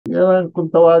Yan ang kung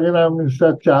tawagin namin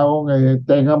sa Chaong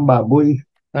Tengang Baboy.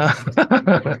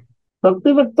 Pag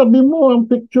pinagtabi mo ang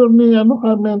picture ni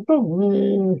Mentong, ni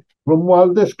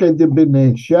Romualdez kay De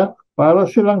Venecia, para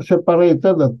silang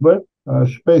separated at birth.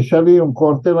 Especially yung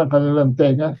korte ng kanilang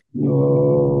tenga.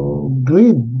 Yung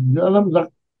greed. Alam,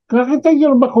 nakita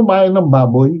niyo ba kumain ng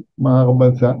baboy, mga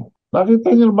kabansa? Nakita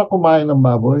niyo ba kumain ng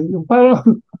baboy? Yung parang,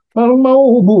 parang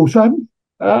mauubusan.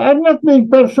 I'm not being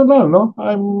personal, no?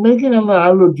 I'm making an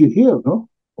analogy here, no?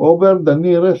 Over the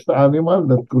nearest animal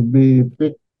that could be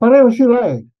picked. Pareho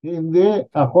sila eh. Hindi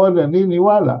ako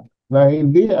naniniwala na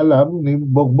hindi alam ni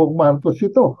Bongbong Marcos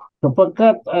ito.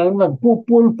 Sapagkat ang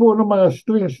nagpupulpo ng mga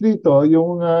strings dito,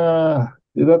 yung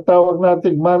tinatawag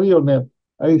nating marionette,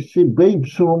 ay si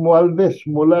Babes Romualdez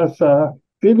mula sa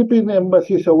Philippine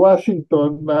Embassy sa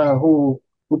Washington na who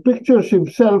pictures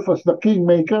himself as the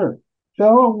kingmaker.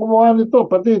 Siya ang gumawa nito,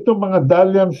 pati itong mga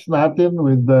dalliance natin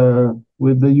with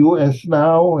the US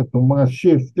now, itong mga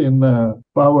shift in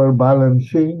power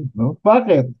balancing. No?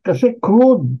 Bakit? Kasi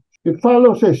crude. It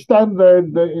follows a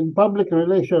standard in public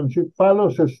relations. It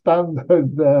follows a standard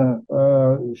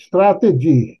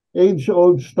strategy,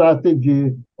 age-old strategy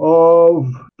of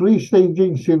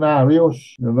pre-staging scenarios,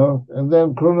 and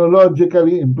then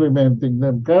chronologically implementing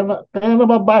them. Kaya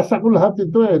nababasa ko lahat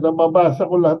ito eh. Nababasa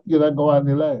ko lahat ginagawa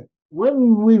nila eh.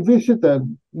 When we visited,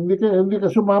 hindi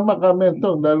ka sumama ka,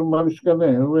 Mentong, dahil umalis ka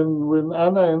na eh. When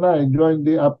Anna and I joined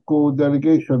the APCO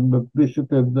delegation that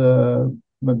visited,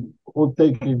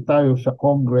 nag-taking tayo sa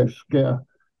Congress, kaya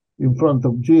in front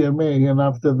of GMA, and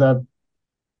after that,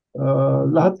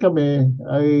 lahat kami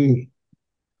ay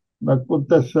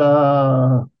nagpunta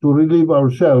to relieve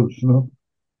ourselves, no,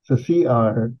 sa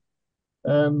CR.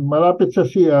 And malapit sa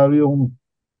CR yung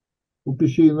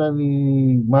opisina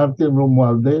ni Martin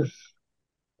Romualdez.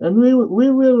 And we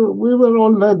were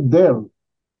all led there.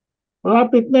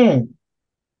 Malapit na eh.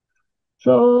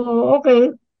 So,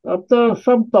 okay, after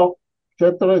some talk,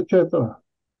 etc., etc.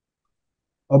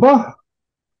 Aba,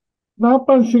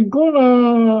 napansin ko na,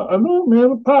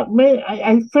 meron pa,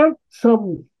 I felt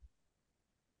some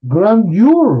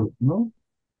grandeur, no?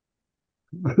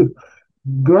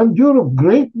 Grandeur of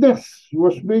greatness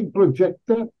was being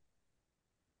projected.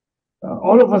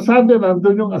 All of a sudden,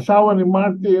 nandun yung asawa ni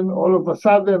Martin. All of a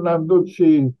sudden, nandun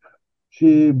si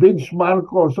Vince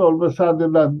Marcos. All of a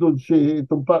sudden, nandun sino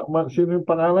yung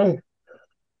panganay?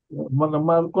 Mana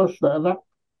Marcos na anak.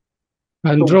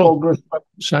 Itong Sandro. congressman.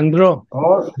 Sandro.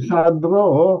 Oh, si Sandro.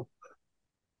 Oh.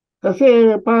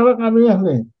 Kasi parang yan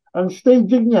eh. Ang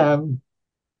staging niyan,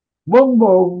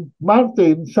 Bongbong,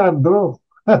 Martin, Sandro.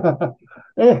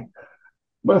 eh,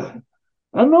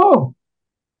 ano?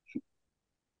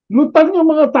 Lutang yung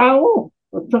mga tao.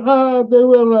 At saka they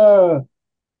were,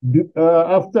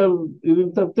 after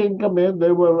in-entertain kami,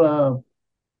 they were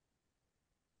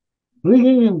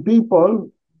bringing in people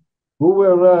who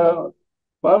were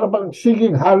para bang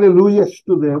singing hallelujahs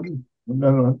to them.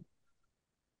 Ganun.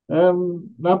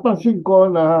 And napansin ko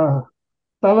na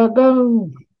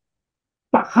talagang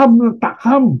takam na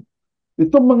takam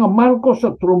itong mga Marcos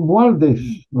at Romualdez,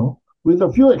 no? With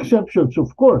a few exceptions, of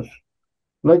course,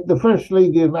 like the First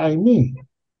Lady and Amy,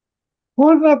 who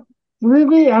are not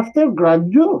really after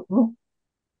grandeur, no?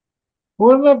 Who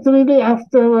are not really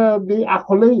after the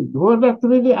accolade, who are not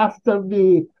really after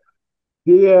the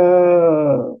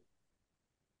uh,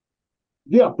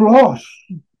 the applause.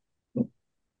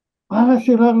 Para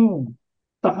silang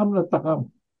takam na takam.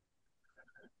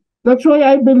 That's why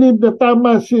I believe na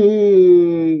tama si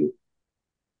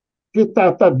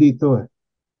Kitata dito.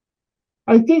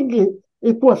 I think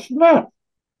it was not,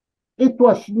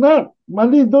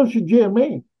 mali doon si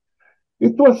GMA.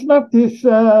 It was not his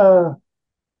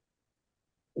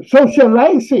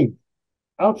socializing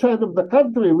outside of the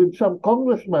country with some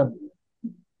congressman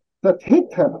that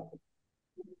hit her.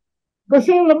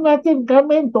 Kasi alam natin,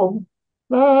 Mentong,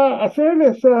 na as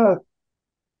early as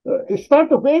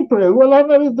start of April, wala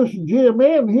na rito si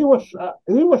GMA and he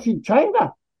was in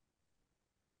China.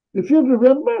 If you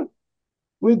remember,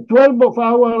 with 12 of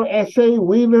our essay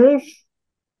winners,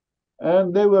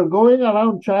 and they were going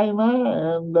around China,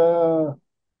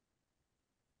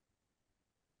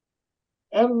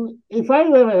 and if I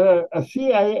were a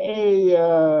CIA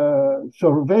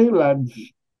surveillance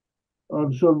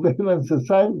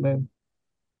assignment,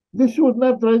 this would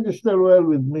not register well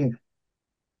with me.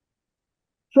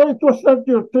 So it was not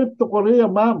your trip to Korea,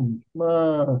 ma'am,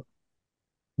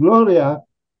 Gloria,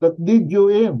 that did you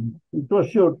in. It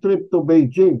was your trip to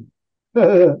Beijing.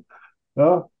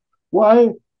 Why?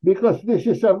 Because this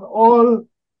is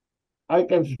I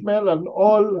can smell an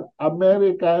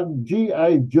all-American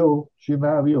G.I. Joe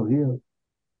scenario here.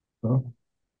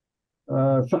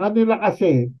 Sa kanila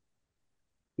kasi,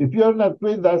 if you're not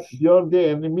with us, you're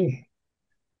the enemy.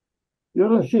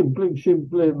 Yun ang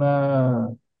simple-simple na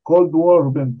Cold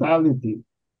War mentality.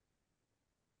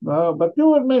 But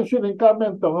you were mentioning,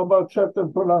 Mentong, about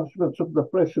certain pronouncements of the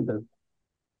president.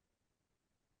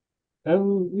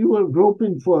 And you were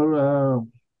groping for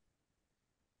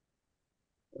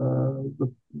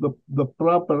the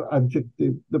proper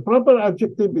adjective. The proper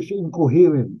adjective is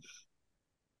incoherence.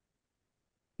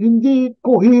 Hindi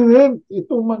coherent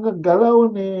itong mga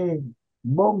galaw ni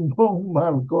Bongbong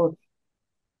Marcos.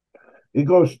 He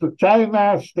goes to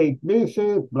China, state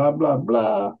visit, blah, blah,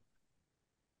 blah.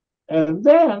 And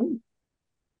then,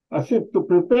 as if to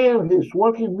prepare his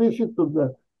working visit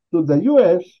to the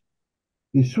US,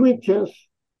 he switches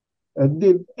and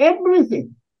did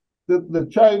everything that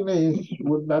the Chinese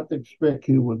would not expect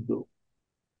he would do.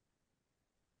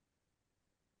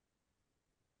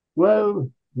 Well,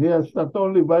 he has not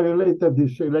only violated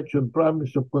his election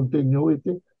promise of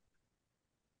continuity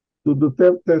to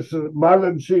Duterte's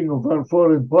balancing of our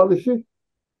foreign policy,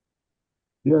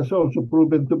 he has also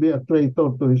proven to be a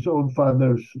traitor to his own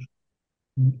father's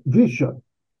vision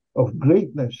of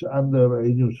greatness under a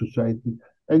new society.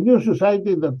 A new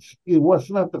society that it was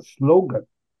not a slogan.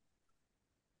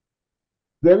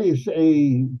 There is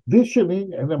a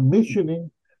visioning and a missioning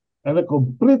and a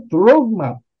complete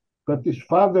roadmap that his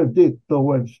father did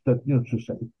towards that new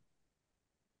society.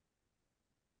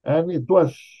 And it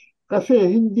was, kasi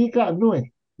hindi ka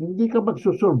hindi ka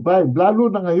magsusurvive, lalo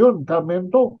na ngayon,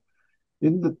 Mentong,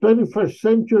 in the 21st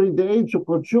century, the age of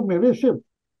consumerism.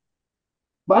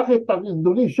 Bakit ang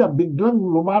Indonesia biglang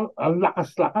ang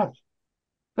lakas-lakas?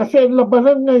 Kasi ang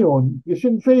labanan ngayon is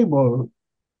in favor.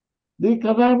 The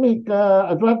economic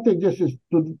advantages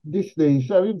to these days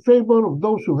are in favor of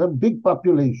those who have big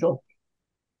population.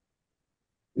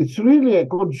 It's really a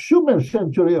consumer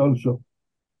century also.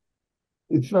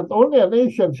 It's not only an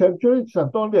Asian century, it's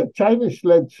not only a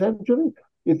Chinese-led century,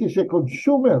 it is a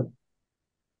consumer.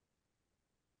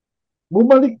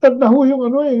 Bumaliktad na ho yung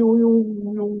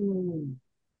yung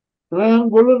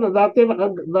triangulo na dati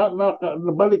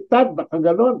nabaliktad,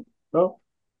 nakaganon, no?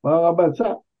 Mga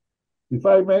bansa. If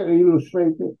I may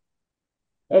illustrate it.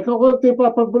 Kung konti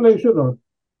pa population nun,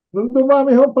 nung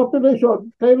dumami ho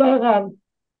population, kailangan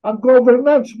ang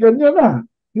governance ganyan na.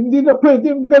 Hindi na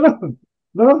pwedeng ganon,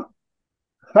 no?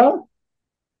 Huh?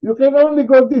 You can only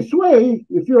go this way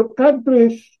if your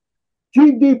country's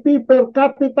GDP per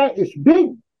capita is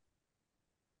big.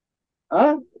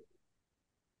 Huh?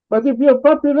 But if your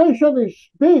population is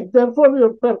big, therefore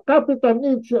your per capita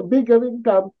needs a bigger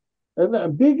income and a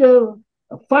bigger,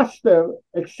 faster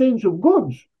exchange of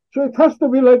goods. So it has to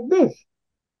be like this.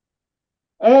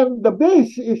 And the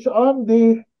base is on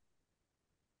the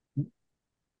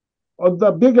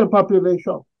bigger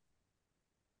population.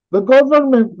 The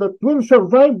government that will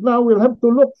survive now will have to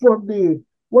look for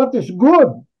what is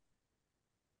good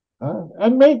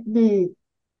and make the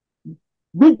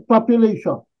big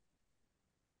population.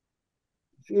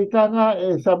 Ika nga,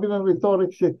 sabi ng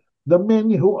rhetorics, the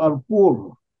many who are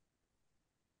poor,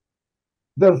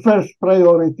 their first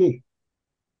priority.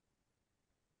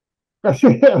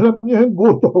 Kasi alam niyo yung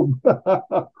gutom.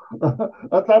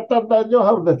 At tatandaan niyo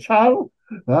how the Tsar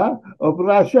of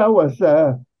Russia was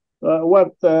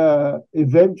what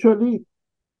eventually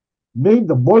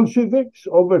made the Bolsheviks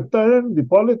overturn the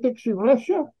politics in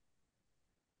Russia.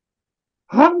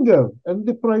 Hunger and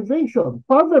deprivation,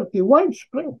 poverty,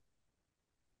 widespread.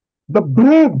 The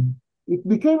bread, it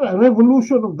became a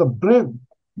revolution of the bread.